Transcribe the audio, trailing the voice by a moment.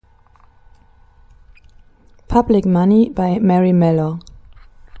Public Money by Mary Mello.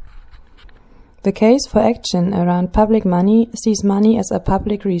 The case for action around public money sees money as a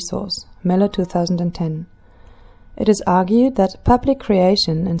public resource. Mello 2010. It is argued that public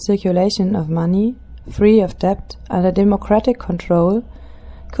creation and circulation of money, free of debt, under democratic control,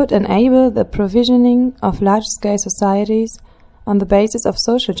 could enable the provisioning of large-scale societies on the basis of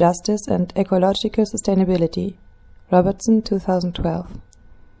social justice and ecological sustainability. Robertson 2012.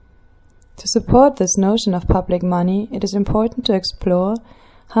 To support this notion of public money, it is important to explore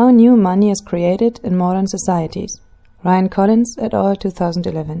how new money is created in modern societies. Ryan Collins et al.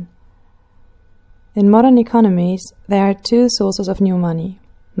 2011. In modern economies, there are two sources of new money.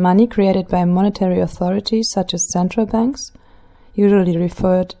 Money created by monetary authorities such as central banks, usually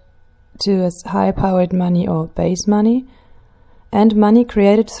referred to as high-powered money or base money, and money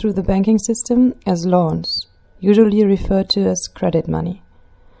created through the banking system as loans, usually referred to as credit money.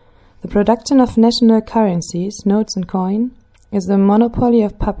 The production of national currencies, notes and coin, is the monopoly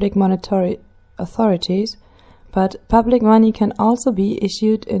of public monetary authorities, but public money can also be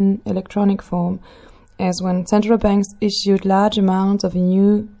issued in electronic form, as when central banks issued large amounts of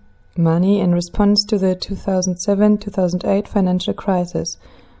new money in response to the 2007-2008 financial crisis,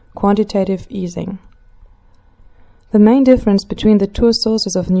 quantitative easing. The main difference between the two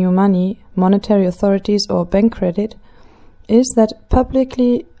sources of new money, monetary authorities or bank credit, is that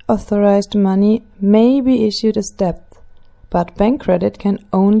publicly authorized money may be issued as debt, but bank credit can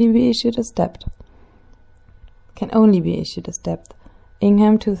only be issued as debt.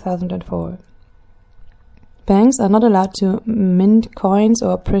 Ingham 2004. Banks are not allowed to mint coins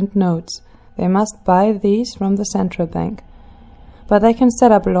or print notes. They must buy these from the central bank. But they can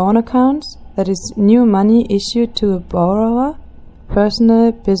set up loan accounts, that is, new money issued to a borrower,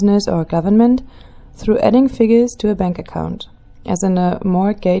 personal, business or government, through adding figures to a bank account, as in a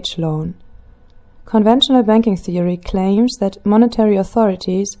mortgage loan. Conventional banking theory claims that monetary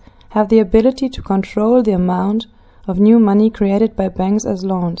authorities have the ability to control the amount of new money created by banks as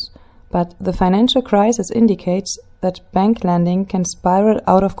loans, but the financial crisis indicates that bank lending can spiral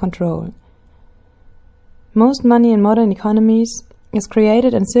out of control. Most money in modern economies is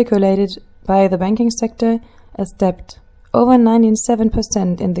created and circulated by the banking sector as debt, over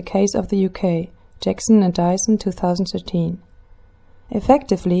 97% in the case of the UK, Jackson and Dyson 2013.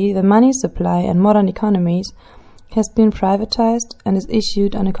 Effectively, the money supply in modern economies has been privatized and is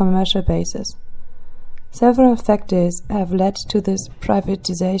issued on a commercial basis. Several factors have led to this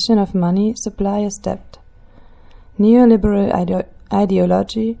privatization of money supply as debt: neoliberal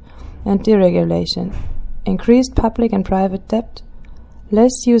ideology and deregulation, increased public and private debt,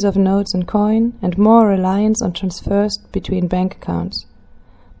 less use of notes and coin, and more reliance on transfers between bank accounts.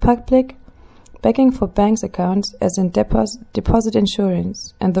 Public backing for banks' accounts as in deposit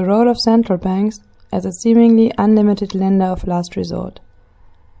insurance, and the role of central banks as a seemingly unlimited lender of last resort.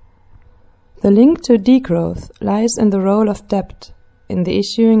 The link to degrowth lies in the role of debt in the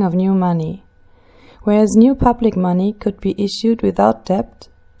issuing of new money. Whereas new public money could be issued without debt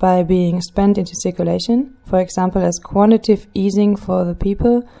by being spent into circulation, for example as quantitative easing for the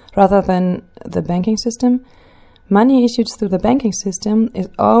people rather than the banking system, money issued through the banking system is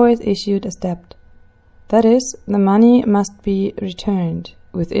always issued as debt. That is, the money must be returned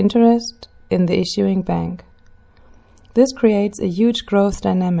with interest in the issuing bank. This creates a huge growth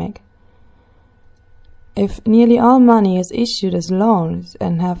dynamic. If nearly all money is issued as loans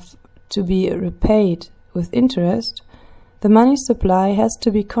and have to be repaid with interest, the money supply has to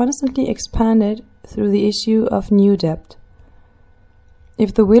be constantly expanded through the issue of new debt.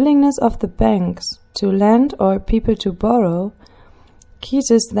 If the willingness of the banks to lend or people to borrow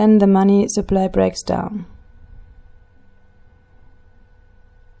ceases, then the money supply breaks down.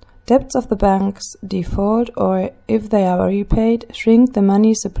 Debts of the banks default, or if they are repaid, shrink the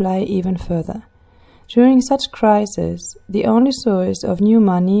money supply even further. During such crises, the only source of new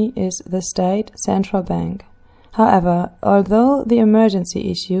money is the state central bank. However, although the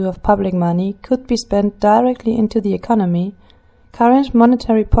emergency issue of public money could be spent directly into the economy, current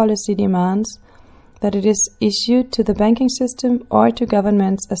monetary policy demands that it is issued to the banking system or to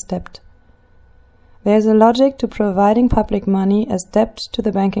governments as debt. There is a logic to providing public money as debt to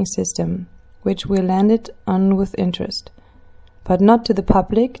the banking system, which will lend it on with interest, but not to the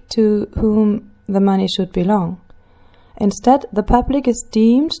public to whom the money should belong. Instead, the public is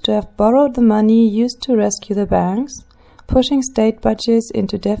deemed to have borrowed the money used to rescue the banks, pushing state budgets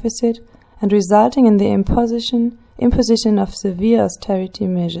into deficit and resulting in the imposition of severe austerity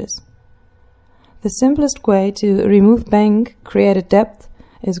measures. The simplest way to remove bank-created debt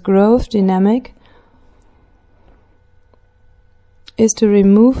is growth dynamic is to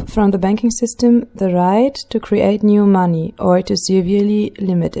remove from the banking system the right to create new money or to severely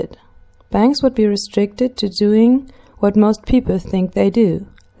limit it. Banks would be restricted to doing what most people think they do,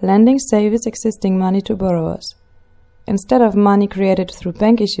 lending savers existing money to borrowers. Instead of money created through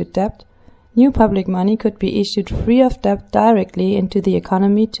bank-issued debt, new public money could be issued free of debt directly into the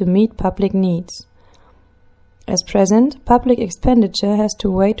economy to meet public needs. As present, public expenditure has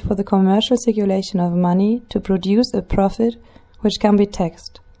to wait for the commercial circulation of money to produce a profit which can be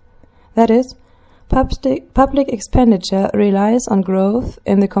taxed. That is, public expenditure relies on growth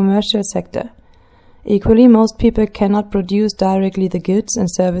in the commercial sector. Equally, most people cannot produce directly the goods and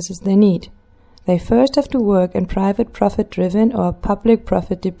services they need. They first have to work in private profit-driven or public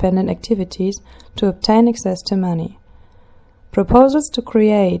profit-dependent activities to obtain access to money. Proposals to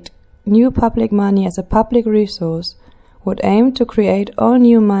create new public money as a public resource would aim to create all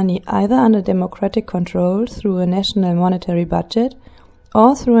new money either under democratic control through a national monetary budget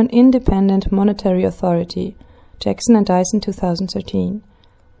or through an independent monetary authority, Jackson and Dyson 2013.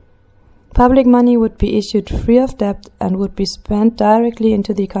 Public money would be issued free of debt and would be spent directly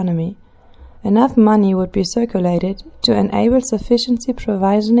into the economy. Enough money would be circulated to enable sufficiency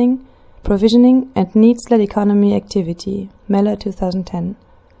provisioning and needs-led economy activity, Meller 2010.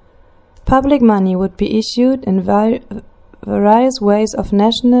 Public money would be issued in various ways of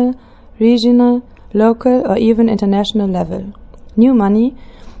national, regional, local or even international level. New money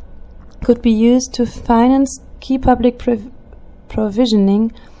could be used to finance key public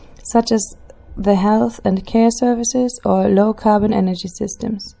provisioning such as the health and care services or low-carbon energy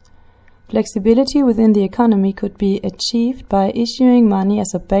systems. Flexibility within the economy could be achieved by issuing money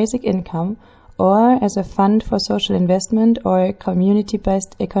as a basic income or as a fund for social investment or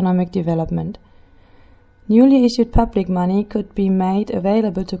community-based economic development. Newly issued public money could be made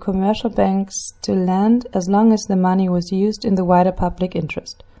available to commercial banks to lend as long as the money was used in the wider public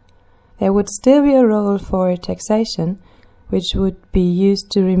interest. There would still be a role for taxation, which would be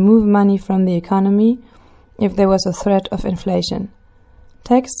used to remove money from the economy if there was a threat of inflation.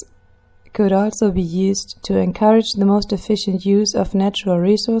 Tax could also be used to encourage the most efficient use of natural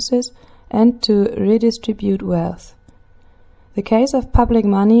resources and to redistribute wealth. The case of public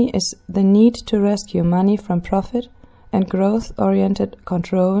money is the need to rescue money from profit and growth-oriented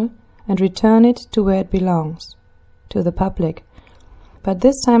control and return it to where it belongs, to the public, but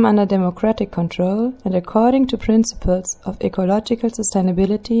this time under democratic control and according to principles of ecological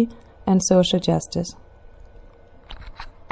sustainability and social justice.